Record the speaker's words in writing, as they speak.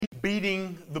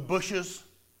beating the bushes?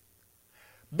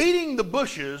 Beating the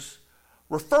bushes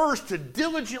refers to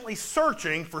diligently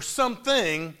searching for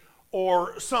something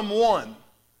or someone.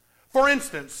 For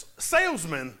instance,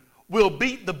 salesmen will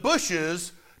beat the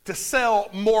bushes to sell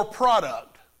more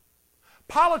product.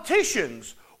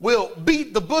 Politicians will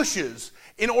beat the bushes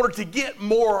in order to get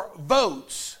more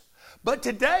votes. But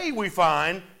today we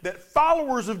find that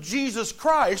followers of Jesus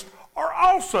Christ are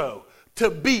also to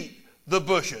beat the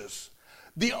bushes.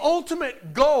 The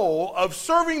ultimate goal of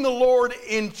serving the Lord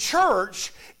in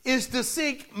church is to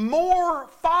seek more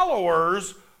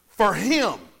followers for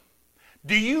Him.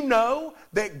 Do you know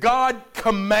that God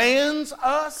commands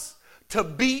us to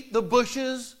beat the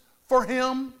bushes for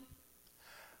Him?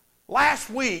 Last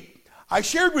week, I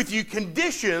shared with you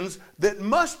conditions that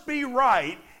must be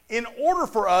right in order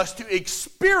for us to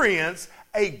experience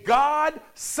a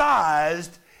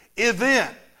God-sized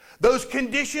event. Those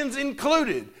conditions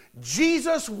included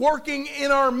Jesus working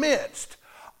in our midst,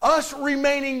 us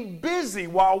remaining busy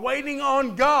while waiting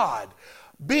on God,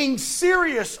 being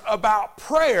serious about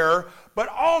prayer, but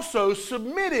also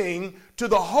submitting to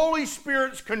the Holy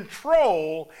Spirit's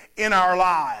control in our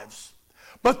lives.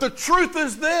 But the truth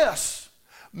is this: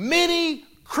 many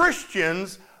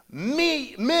Christians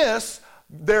miss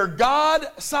their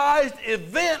God-sized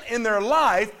event in their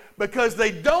life because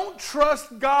they don't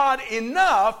trust God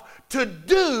enough to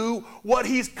do what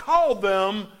He's called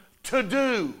them to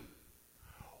do.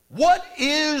 What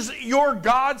is your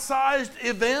God-sized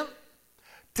event?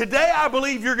 Today I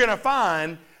believe you're going to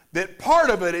find that part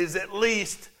of it is at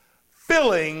least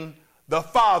filling the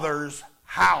Father's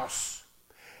house.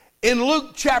 In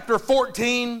Luke chapter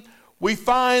 14, we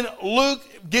find Luke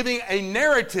giving a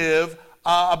narrative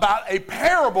about a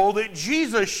parable that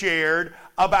Jesus shared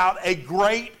about a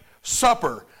great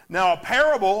supper. Now, a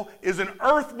parable is an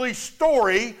earthly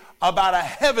story about a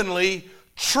heavenly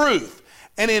truth.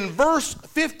 And in verse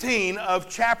 15 of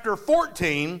chapter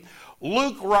 14,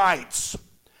 Luke writes,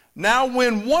 "Now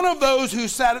when one of those who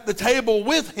sat at the table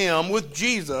with him, with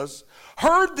Jesus,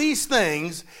 heard these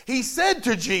things, he said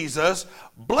to Jesus,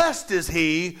 'Blessed is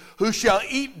he who shall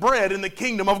eat bread in the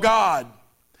kingdom of God.'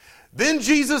 Then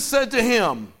Jesus said to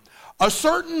him, 'A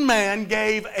certain man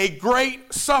gave a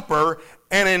great supper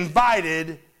and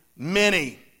invited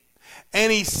many.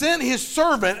 And he sent his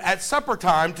servant at supper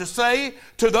time to say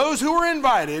to those who were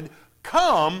invited,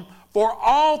 Come, for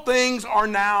all things are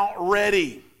now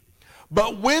ready.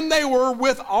 But when they were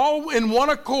with all in one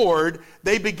accord,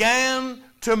 they began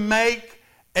to make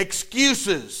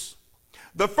excuses.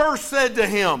 The first said to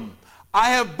him,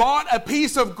 I have bought a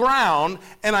piece of ground,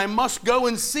 and I must go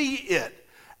and see it.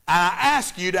 I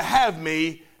ask you to have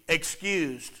me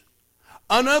excused.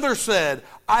 Another said,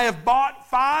 I have bought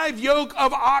 5 yoke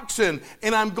of oxen,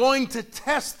 and I'm going to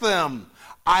test them.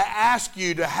 I ask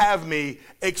you to have me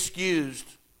excused.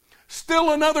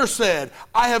 Still another said,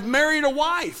 I have married a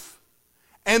wife,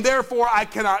 and therefore I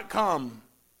cannot come.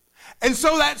 And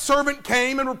so that servant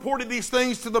came and reported these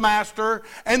things to the master,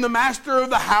 and the master of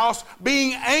the house,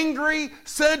 being angry,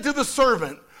 said to the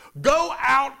servant, Go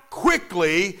out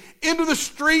quickly into the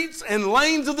streets and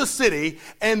lanes of the city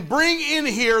and bring in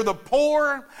here the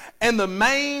poor and the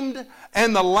maimed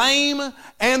and the lame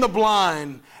and the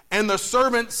blind. And the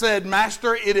servant said,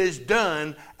 Master, it is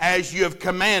done as you have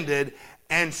commanded,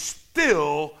 and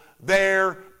still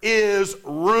there is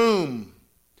room.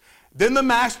 Then the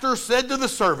master said to the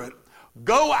servant,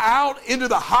 Go out into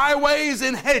the highways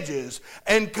and hedges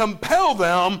and compel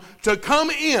them to come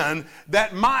in,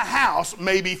 that my house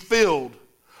may be filled.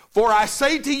 For I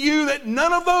say to you that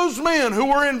none of those men who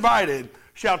were invited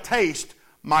shall taste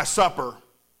my supper.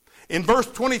 In verse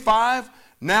 25,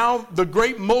 now the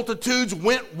great multitudes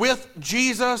went with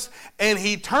Jesus, and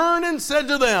he turned and said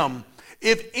to them,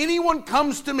 If anyone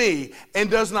comes to me and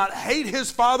does not hate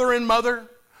his father and mother,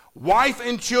 wife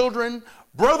and children,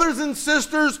 brothers and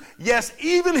sisters, yes,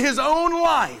 even his own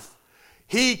life,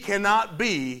 he cannot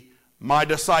be my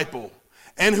disciple.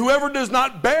 And whoever does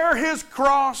not bear his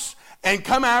cross and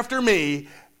come after me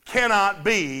cannot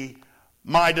be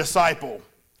my disciple.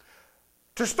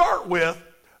 To start with,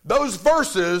 those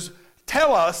verses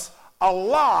tell us a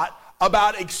lot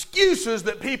about excuses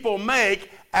that people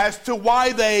make as to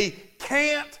why they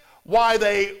can't, why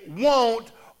they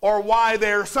won't, or why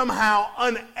they're somehow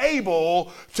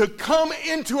unable to come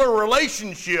into a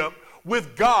relationship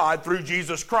with God through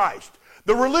Jesus Christ.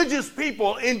 The religious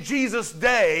people in Jesus'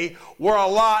 day were a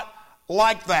lot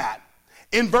like that.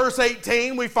 In verse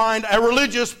 18, we find a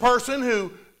religious person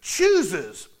who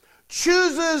chooses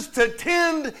to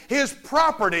tend his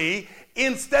property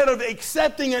instead of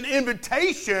accepting an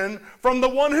invitation from the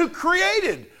one who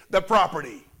created the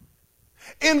property.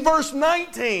 In verse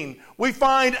 19, we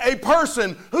find a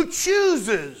person who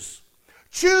chooses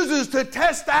to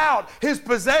test out his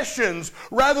possessions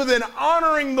rather than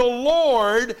honoring the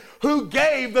Lord who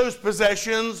gave those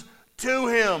possessions to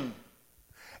him.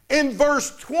 In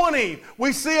verse 20,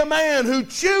 we see a man who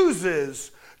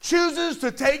chooses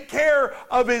to take care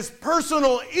of his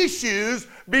personal issues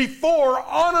before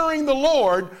honoring the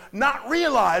Lord, not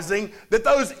realizing that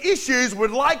those issues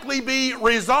would likely be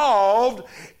resolved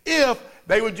if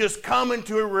they would just come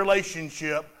into a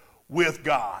relationship with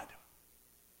God.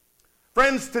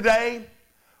 Friends, today,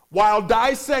 while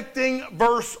dissecting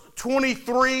verse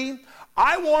 23,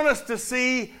 I want us to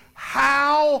see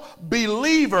how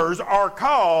believers are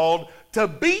called to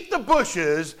beat the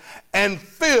bushes and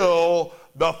fill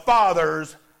the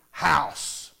Father's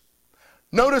house.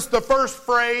 Notice the first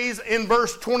phrase in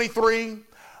verse 23,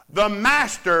 the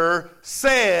master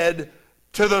said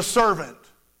to the servant.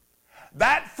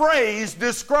 That phrase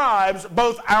describes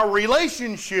both our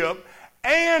relationship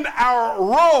and our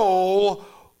role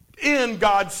in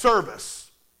God's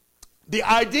service. The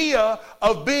idea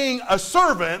of being a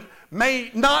servant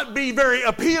may not be very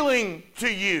appealing to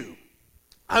you.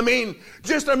 I mean,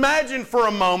 just imagine for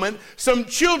a moment some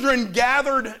children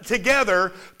gathered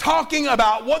together talking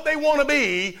about what they want to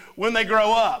be when they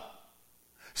grow up.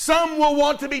 Some will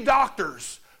want to be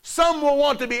doctors. Some will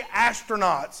want to be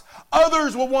astronauts.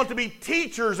 Others will want to be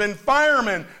teachers and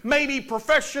firemen, maybe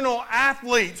professional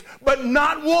athletes, but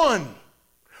not one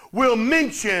will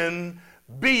mention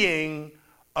being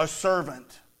a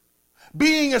servant.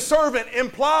 Being a servant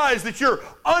implies that you're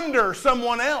under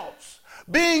someone else.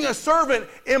 Being a servant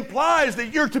implies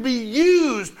that you're to be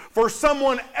used for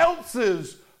someone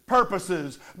else's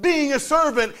purposes. Being a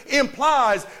servant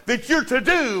implies that you're to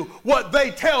do what they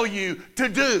tell you to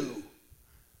do.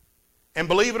 And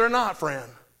believe it or not, friend,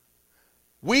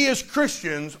 we as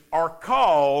Christians are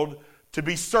called to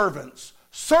be servants.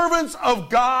 Servants of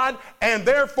God, and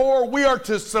therefore we are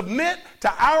to submit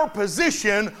to our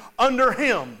position under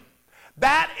Him.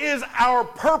 That is our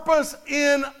purpose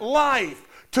in life,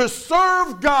 to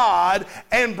serve God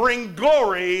and bring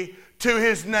glory to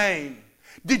His name.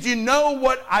 Did you know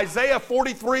what Isaiah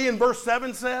 43 and verse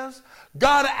 7 says?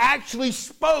 God actually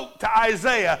spoke to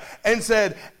Isaiah and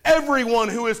said, everyone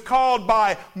who is called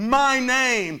by my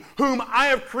name, whom I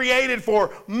have created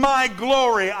for my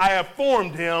glory, I have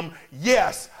formed him.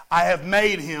 Yes, I have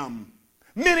made him.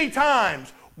 Many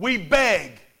times we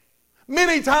beg.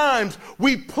 Many times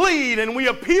we plead and we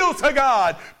appeal to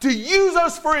God to use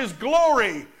us for His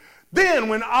glory. Then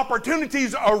when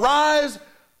opportunities arise,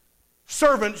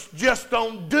 servants just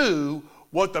don't do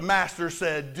what the master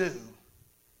said do.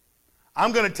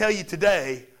 I'm going to tell you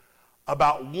today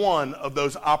about one of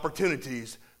those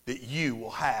opportunities that you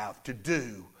will have to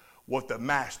do what the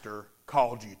master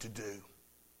called you to do.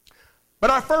 But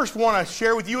I first want to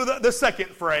share with you the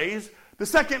second phrase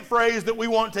that we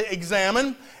want to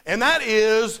examine, and that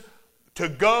is to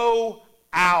go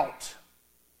out.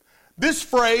 This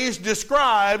phrase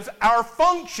describes our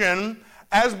function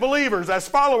as believers, as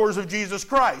followers of Jesus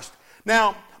Christ.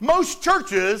 Now, most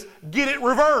churches get it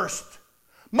reversed.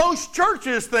 Most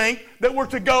churches think that we're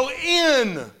to go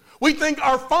in. We think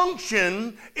our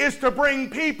function is to bring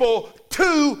people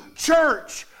to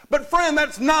church. But friend,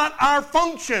 that's not our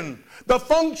function. The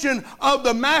function of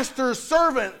the master's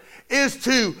servant is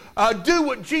to do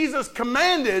what Jesus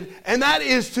commanded, and that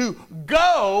is to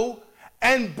go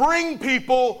and bring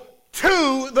people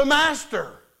to the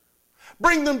master.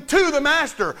 Bring them to the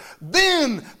master.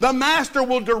 Then the master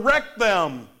will direct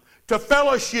them to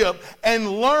fellowship and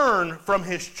learn from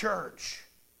his church.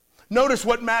 Notice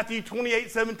what Matthew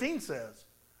 28:17 says.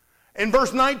 In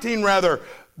verse 19,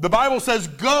 the Bible says,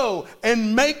 go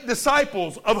and make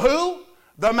disciples of who?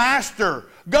 The master.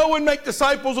 Go and make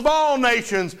disciples of all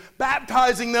nations,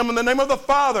 baptizing them in the name of the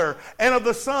Father and of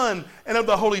the Son and of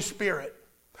the Holy Spirit.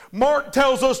 Mark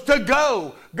tells us to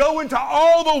go into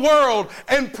all the world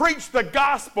and preach the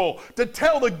gospel, to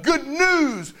tell the good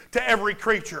news to every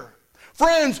creature.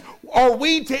 Friends, are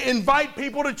we to invite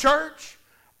people to church?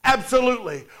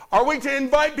 Absolutely. Are we to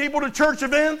invite people to church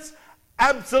events?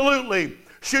 Absolutely.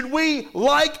 Should we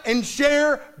like and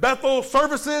share Bethel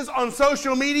services on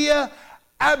social media?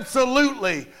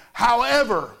 Absolutely.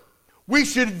 However, we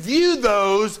should view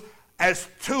those as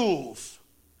tools.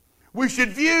 We should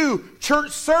view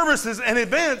church services and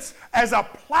events as a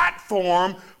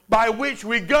platform by which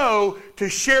we go to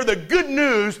share the good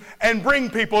news and bring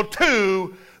people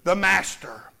to the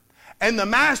master. And the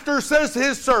master says to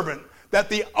his servant that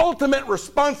the ultimate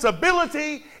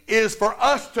responsibility is for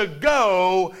us to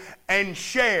go and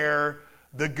share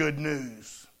the good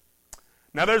news.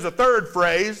 Now there's a third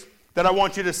phrase that I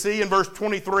want you to see in verse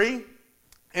 23,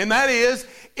 and that is,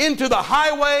 into the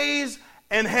highways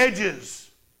and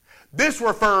hedges. This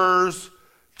refers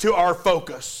to our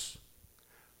focus.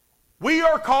 We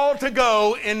are called to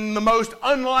go in the most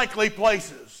unlikely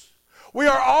places. We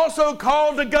are also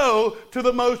called to go to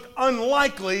the most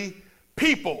unlikely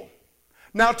people.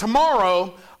 Now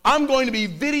tomorrow, I'm going to be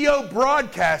video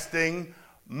broadcasting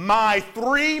my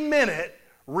 3-minute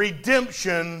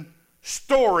redemption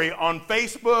story on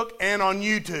Facebook and on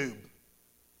YouTube.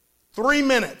 3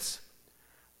 minutes.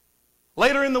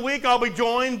 Later in the week, I'll be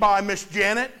joined by Miss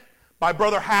Janet, by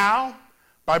Brother Hal,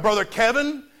 by Brother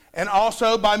Kevin, and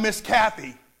also by Miss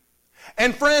Kathy.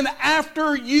 And friend,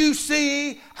 after you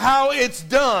see how it's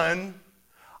done,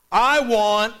 I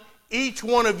want each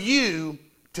one of you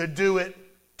to do it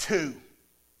too.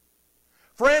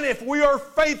 Friend, if we are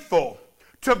faithful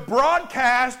to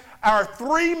broadcast our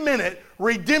 3-minute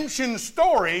redemption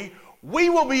story, we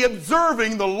will be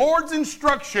observing the Lord's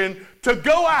instruction to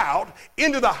go out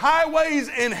into the highways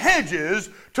and hedges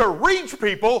to reach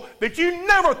people that you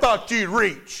never thought you'd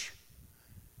reach.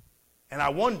 And I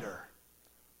wonder,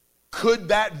 could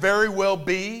that very well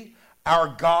be our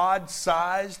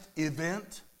God-sized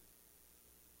event?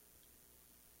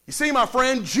 You see, my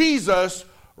friend, Jesus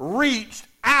reached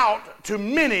out to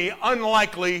many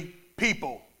unlikely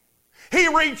people. He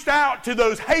reached out to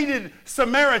those hated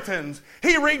Samaritans.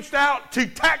 He reached out to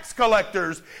tax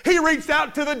collectors. He reached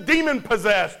out to the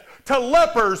demon-possessed, to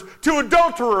lepers, to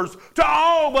adulterers, to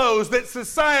all those that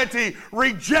society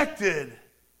rejected.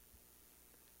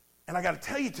 And I got to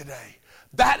tell you today,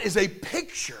 that is a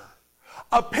picture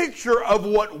of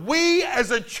what we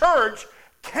as a church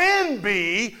can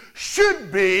be,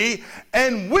 should be,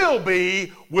 and will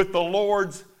be with the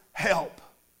Lord's help.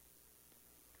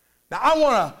 Now, I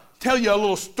want to tell you a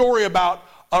little story about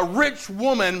a rich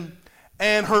woman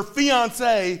and her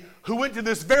fiancé who went to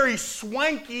this very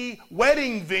swanky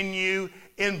wedding venue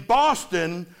in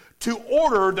Boston to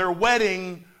order their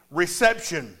wedding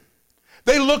reception.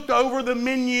 They looked over the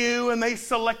menu and they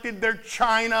selected their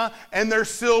china and their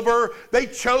silver. They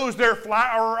chose their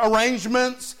flower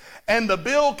arrangements, and the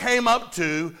bill came up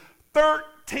to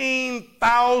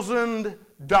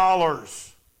 $13,000.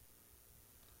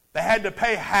 They had to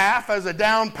pay half as a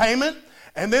down payment,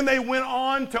 and then they went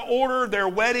on to order their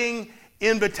wedding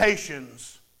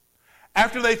invitations.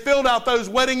 After they filled out those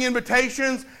wedding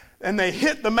invitations and they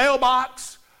hit the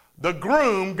mailbox, the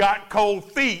groom got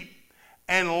cold feet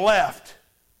and left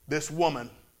this woman.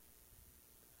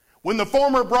 When the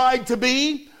former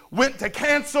bride-to-be went to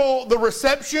cancel the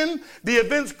reception, the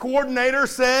events coordinator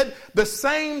said, "The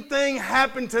same thing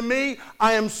happened to me.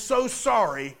 I am so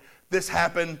sorry this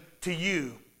happened to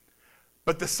you."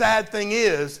 But the sad thing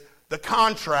is, the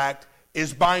contract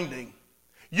is binding.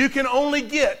 You can only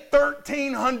get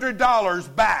 $1,300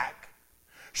 back.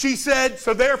 She said,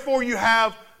 so therefore you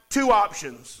have two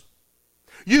options.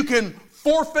 You can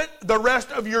forfeit the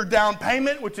rest of your down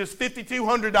payment, which is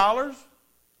 $5,200,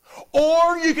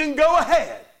 or you can go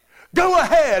ahead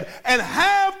and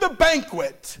have the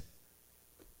banquet.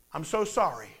 I'm so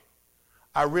sorry.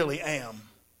 I really am.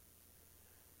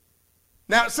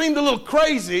 Now, it seemed a little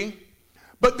crazy,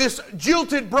 but this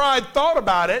jilted bride thought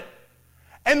about it,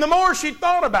 and the more she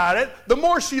thought about it, the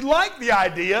more she liked the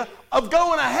idea of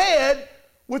going ahead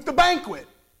with the banquet.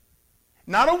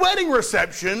 Not a wedding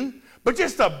reception, but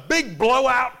just a big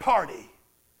blowout party.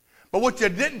 But what you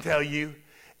didn't tell you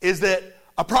is that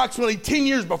approximately 10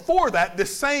 years before that,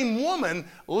 this same woman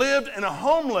lived in a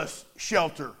homeless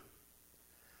shelter.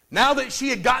 Now that she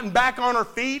had gotten back on her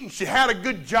feet and she had a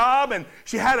good job and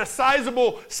she had a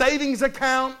sizable savings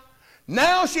account,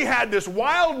 now she had this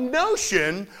wild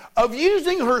notion of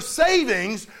using her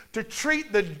savings to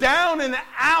treat the down and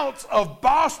outs of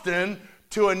Boston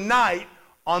to a night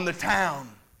on the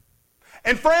town.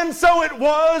 And friends, so it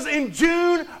was in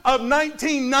June of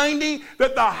 1990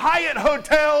 that the Hyatt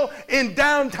Hotel in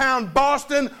downtown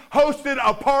Boston hosted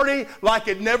a party like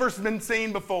it never been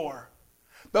seen before.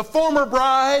 The former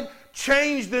bride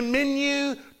changed the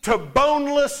menu to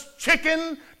boneless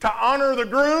chicken to honor the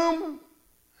groom.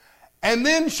 And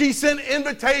then she sent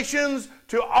invitations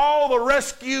to all the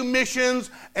rescue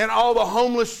missions and all the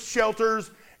homeless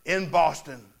shelters in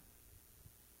Boston.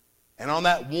 And on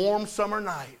that warm summer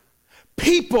night,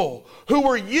 people who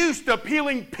were used to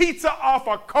peeling pizza off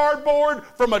a cardboard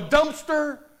from a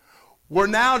dumpster were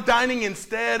now dining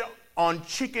instead on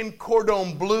chicken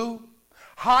cordon bleu.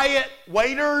 Hyatt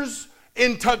waiters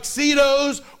in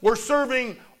tuxedos were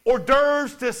serving hors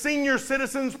d'oeuvres to senior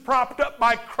citizens propped up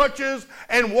by crutches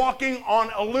and walking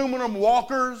on aluminum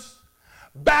walkers.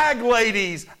 Bag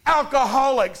ladies,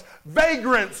 alcoholics,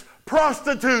 vagrants,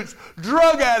 prostitutes,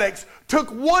 drug addicts took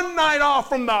one night off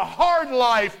from the hard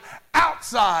life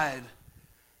outside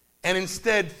and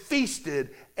instead feasted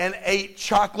and ate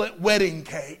chocolate wedding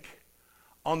cake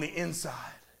on the inside.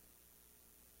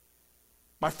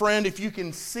 My friend, if you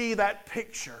can see that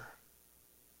picture,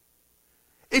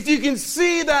 you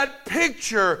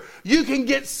can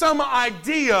get some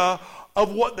idea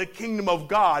of what the kingdom of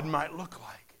God might look like.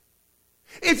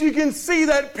 If you can see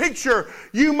that picture,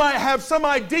 you might have some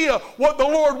idea what the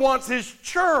Lord wants His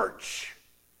church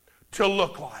to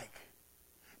look like.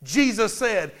 Jesus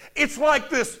said, it's like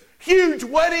this huge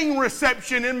wedding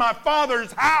reception in my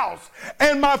Father's house.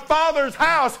 And my Father's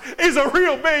house is a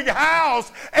real big house,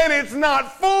 and it's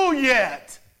not full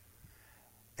yet.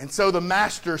 And so the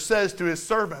master says to his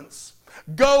servants,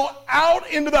 go out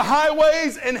into the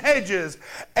highways and hedges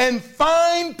and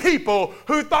find people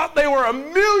who thought they were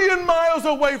 1,000,000 miles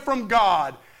away from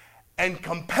God and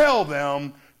compel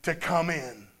them to come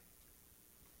in.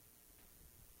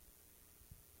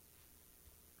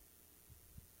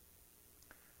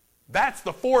 That's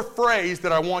the fourth phrase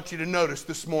that I want you to notice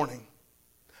this morning.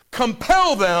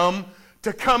 Compel them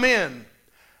to come in.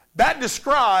 That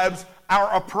describes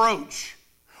our approach.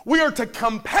 We are to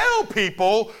compel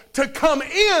people to come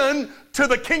in to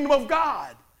the kingdom of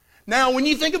God. Now, when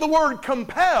you think of the word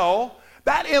compel,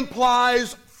 that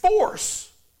implies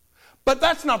force. But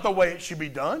that's not the way it should be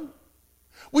done.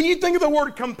 When you think of the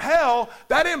word compel,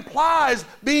 that implies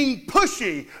being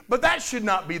pushy. But that should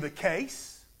not be the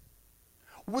case.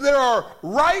 There are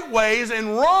right ways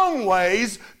and wrong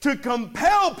ways to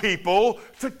compel people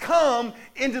to come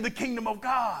into the kingdom of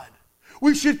God.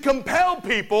 We should compel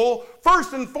people,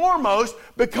 first and foremost,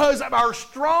 because of our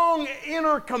strong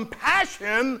inner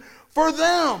compassion for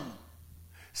them.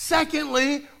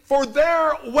 Secondly, for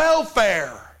their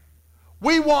welfare.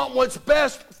 We want what's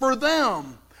best for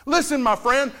them. Listen, my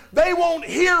friend, they won't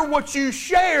hear what you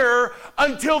share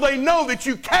until they know that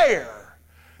you care.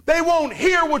 They won't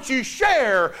hear what you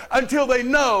share until they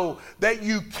know that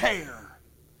you care.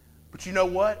 But you know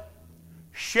what?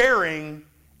 Sharing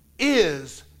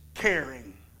is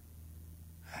caring.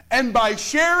 And by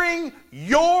sharing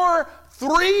your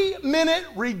 3-minute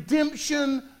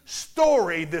redemption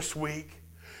story this week,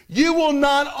 you will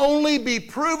not only be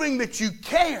proving that you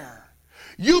care,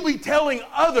 you'll be telling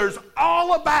others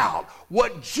all about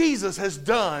what Jesus has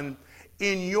done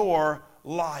in your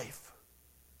life.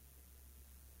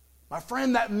 My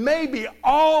friend, that may be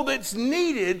all that's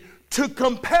needed to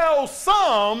compel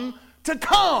some to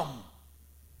come.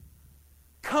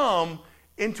 Come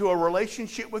into a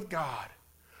relationship with God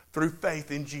through faith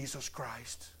in Jesus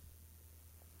Christ.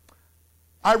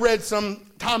 I read some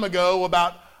time ago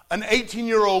about an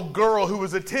 18-year-old girl who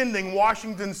was attending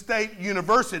Washington State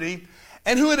University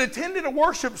and who had attended a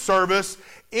worship service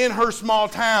in her small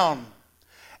town.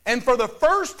 And for the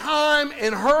first time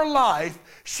in her life,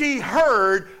 she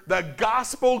heard the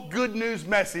gospel good news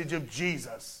message of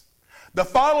Jesus. The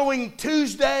following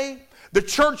Tuesday, the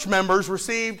church members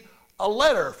received a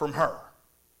letter from her.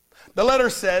 The letter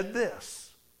said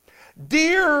this: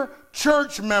 Dear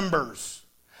church members,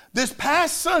 this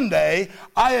past Sunday,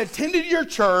 I attended your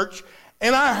church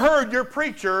and I heard your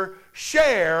preacher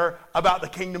share about the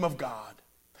kingdom of God.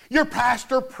 Your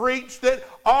pastor preached that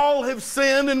all have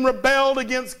sinned and rebelled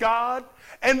against God,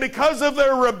 and because of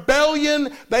their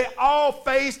rebellion, they all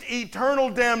faced eternal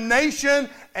damnation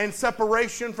and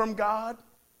separation from God.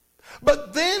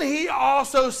 But then he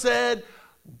also said,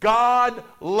 God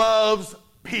loves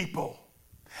people.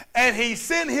 And he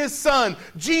sent his son,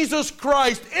 Jesus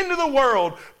Christ, into the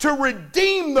world to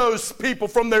redeem those people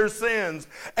from their sins.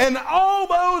 And all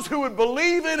those who would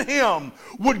believe in him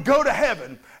would go to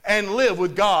heaven and live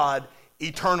with God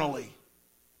eternally.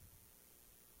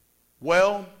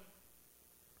 Well,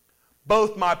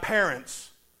 both my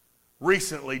parents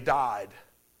recently died.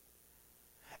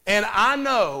 And I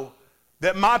know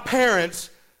that my parents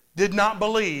did not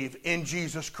believe in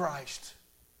Jesus Christ.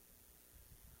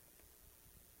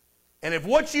 And if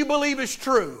what you believe is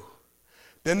true,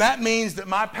 then that means that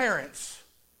my parents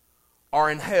are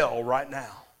in hell right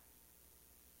now.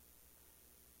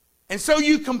 And so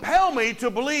you compel me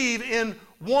to believe in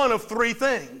one of three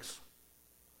things.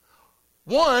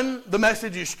 One, the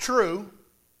message is true.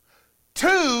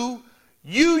 Two,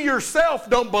 you yourself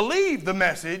don't believe the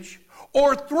message.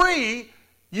 Or three,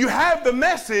 you have the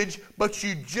message, but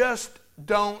you just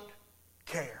don't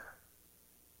care.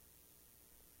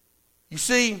 You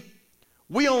see,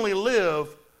 we only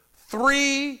live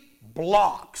 3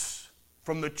 blocks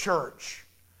from the church,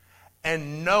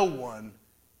 and no one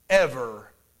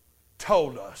ever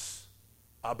told us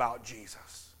about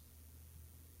Jesus.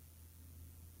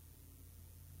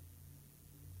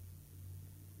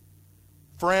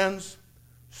 Friends,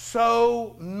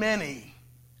 so many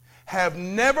have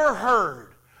never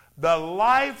heard the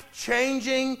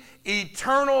life-changing,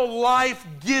 eternal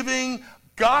life-giving,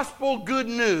 gospel good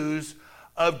news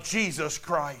of Jesus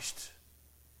Christ.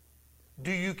 Do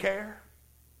you care?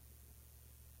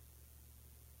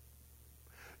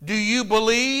 Do you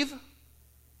believe?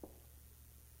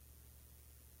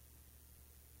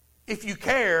 If you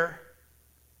care,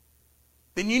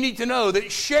 then you need to know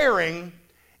that sharing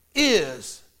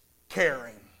is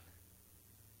caring.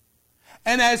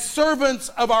 And as servants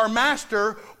of our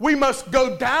Master, we must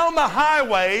go down the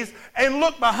highways and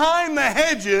look behind the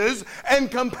hedges and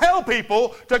compel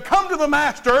people to come to the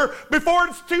Master before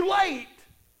it's too late.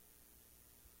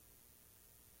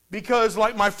 Because,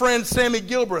 like my friend Sammy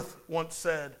Gilbreth once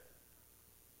said,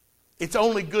 it's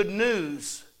only good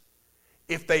news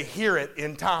if they hear it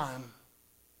in time.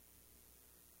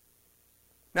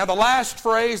 Now, the last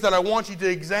phrase that I want you to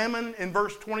examine in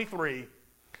verse 23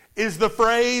 is the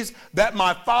phrase, that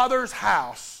my Father's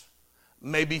house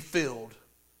may be filled.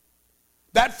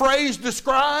 That phrase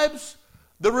describes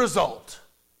the result.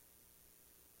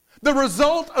 The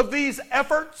result of these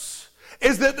efforts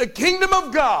is that the kingdom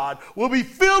of God will be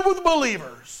filled with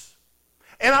believers.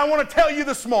 And I want to tell you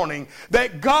this morning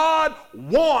that God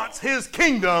wants His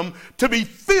kingdom to be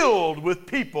filled with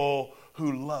people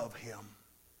who love Him.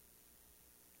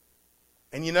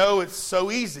 And you know, it's so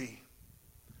easy.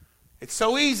 It's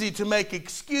so easy to make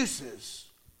excuses.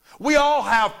 We all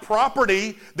have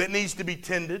property that needs to be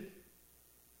tended.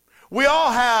 We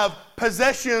all have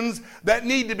possessions that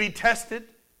need to be tested.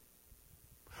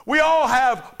 We all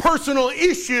have personal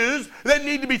issues that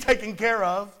need to be taken care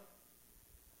of.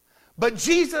 But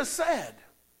Jesus said,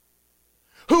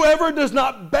 whoever does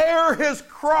not bear his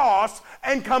cross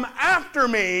and come after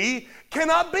me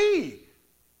cannot be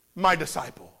my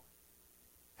disciple.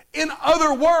 In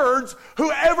other words,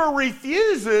 whoever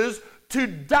refuses to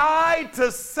die to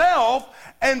self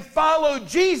and follow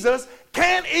Jesus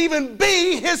can't even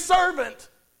be His servant.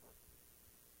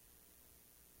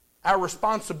 Our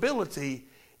responsibility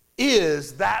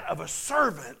is that of a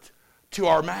servant to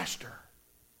our Master.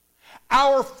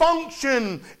 Our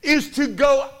function is to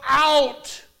go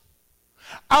out.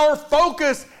 Our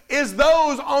focus is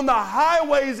those on the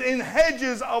highways and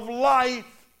hedges of life.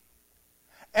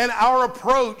 And our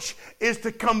approach is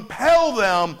to compel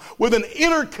them with an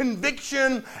inner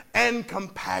conviction and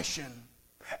compassion.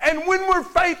 And when we're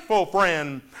faithful,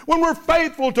 friend, when we're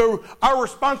faithful to our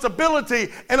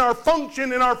responsibility and our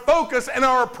function and our focus and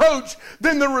our approach,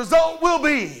 then the result will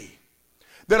be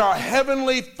that our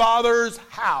Heavenly Father's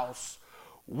house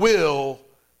will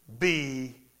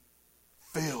be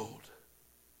filled.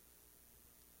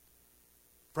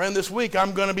 Friend, this week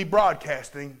I'm going to be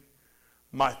broadcasting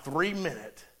my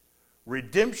 3-minute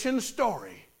redemption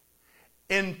story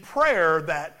in prayer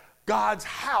that God's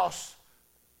house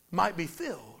might be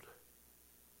filled.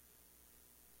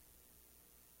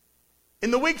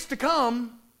 In the weeks to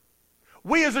come,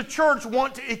 we as a church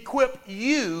want to equip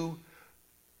you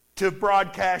to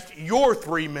broadcast your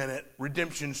 3-minute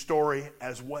redemption story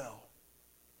as well.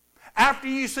 After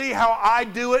you see how I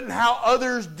do it and how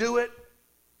others do it,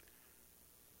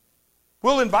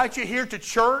 we'll invite you here to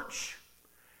church.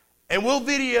 And we'll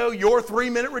video your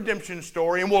 3-minute redemption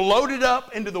story, and we'll load it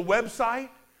up into the website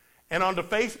and onto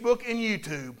Facebook and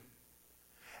YouTube.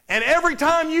 And every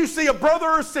time you see a brother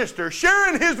or sister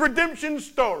sharing his redemption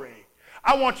story,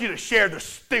 I want you to share the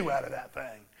stew out of that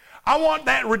thing. I want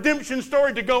that redemption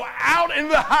story to go out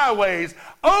into the highways,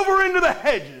 over into the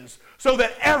hedges, so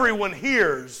that everyone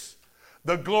hears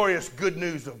the glorious good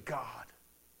news of God.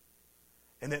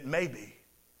 And that maybe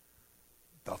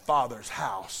the Father's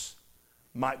house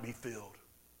might be filled.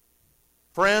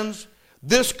 Friends,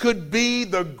 this could be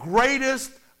the greatest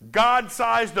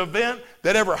God-sized event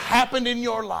that ever happened in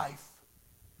your life.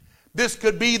 This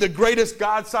could be the greatest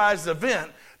God-sized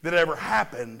event that ever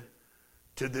happened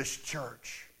to this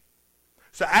church.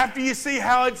 So after you see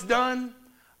how it's done,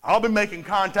 I'll be making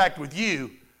contact with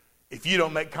you if you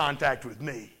don't make contact with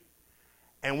me.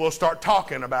 And we'll start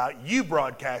talking about you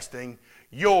broadcasting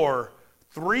your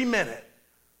 3-minute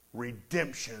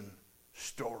redemption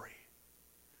story.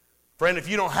 Friend, if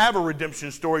you don't have a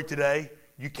redemption story today,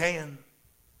 you can.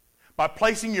 By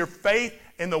placing your faith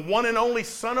in the one and only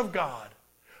Son of God,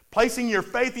 placing your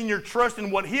faith and your trust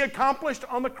in what He accomplished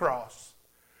on the cross,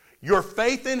 your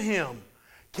faith in Him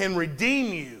can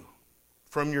redeem you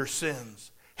from your sins.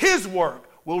 His work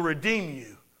will redeem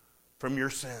you from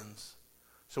your sins.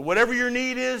 So whatever your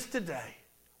need is today,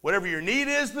 whatever your need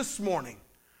is this morning,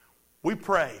 we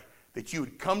pray that you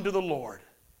would come to the Lord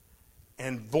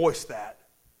and voice that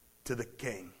to the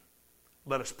King.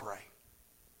 Let us pray.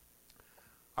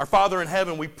 Our Father in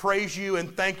heaven, we praise you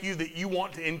and thank you that you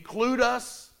want to include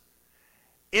us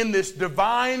in this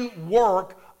divine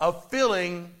work of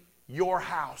filling your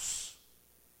house.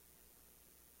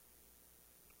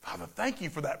 Father, thank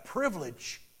you for that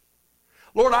privilege.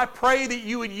 Lord, I pray that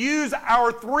you would use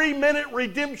our 3-minute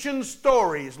redemption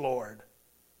stories, Lord,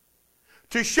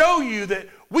 to show you that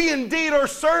we indeed are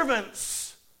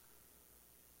servants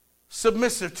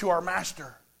submissive to our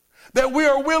Master, that we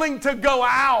are willing to go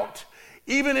out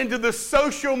even into the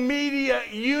social media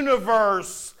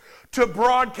universe to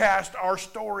broadcast our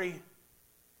story.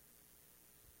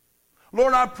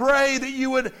 Lord, I pray that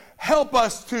you would help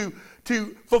us to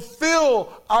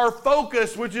fulfill our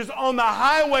focus, which is on the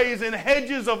highways and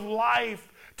hedges of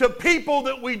life, to people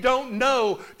that we don't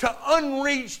know, to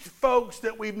unreached folks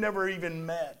that we've never even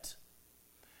met.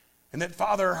 And that,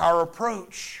 Father, our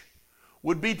approach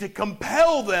would be to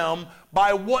compel them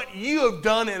by what you have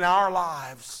done in our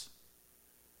lives.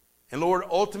 And Lord,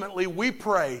 ultimately we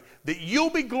pray that you'll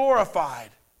be glorified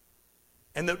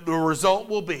and that the result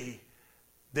will be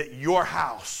that your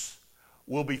house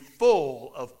will be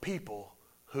full of people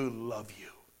who love you.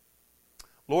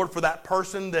 Lord, for that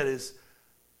person that is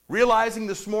realizing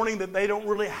this morning that they don't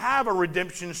really have a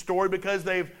redemption story because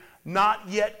they've not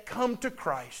yet come to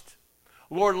Christ,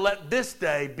 Lord, let this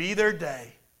day be their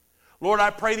day. Lord, I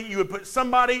pray that you would put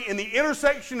somebody in the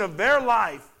intersection of their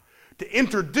life to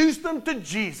introduce them to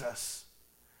Jesus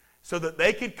so that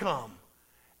they could come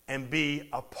and be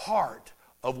a part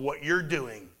of what you're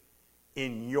doing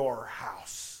in your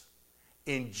house.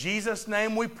 In Jesus'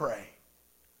 name we pray.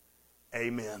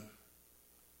 Amen.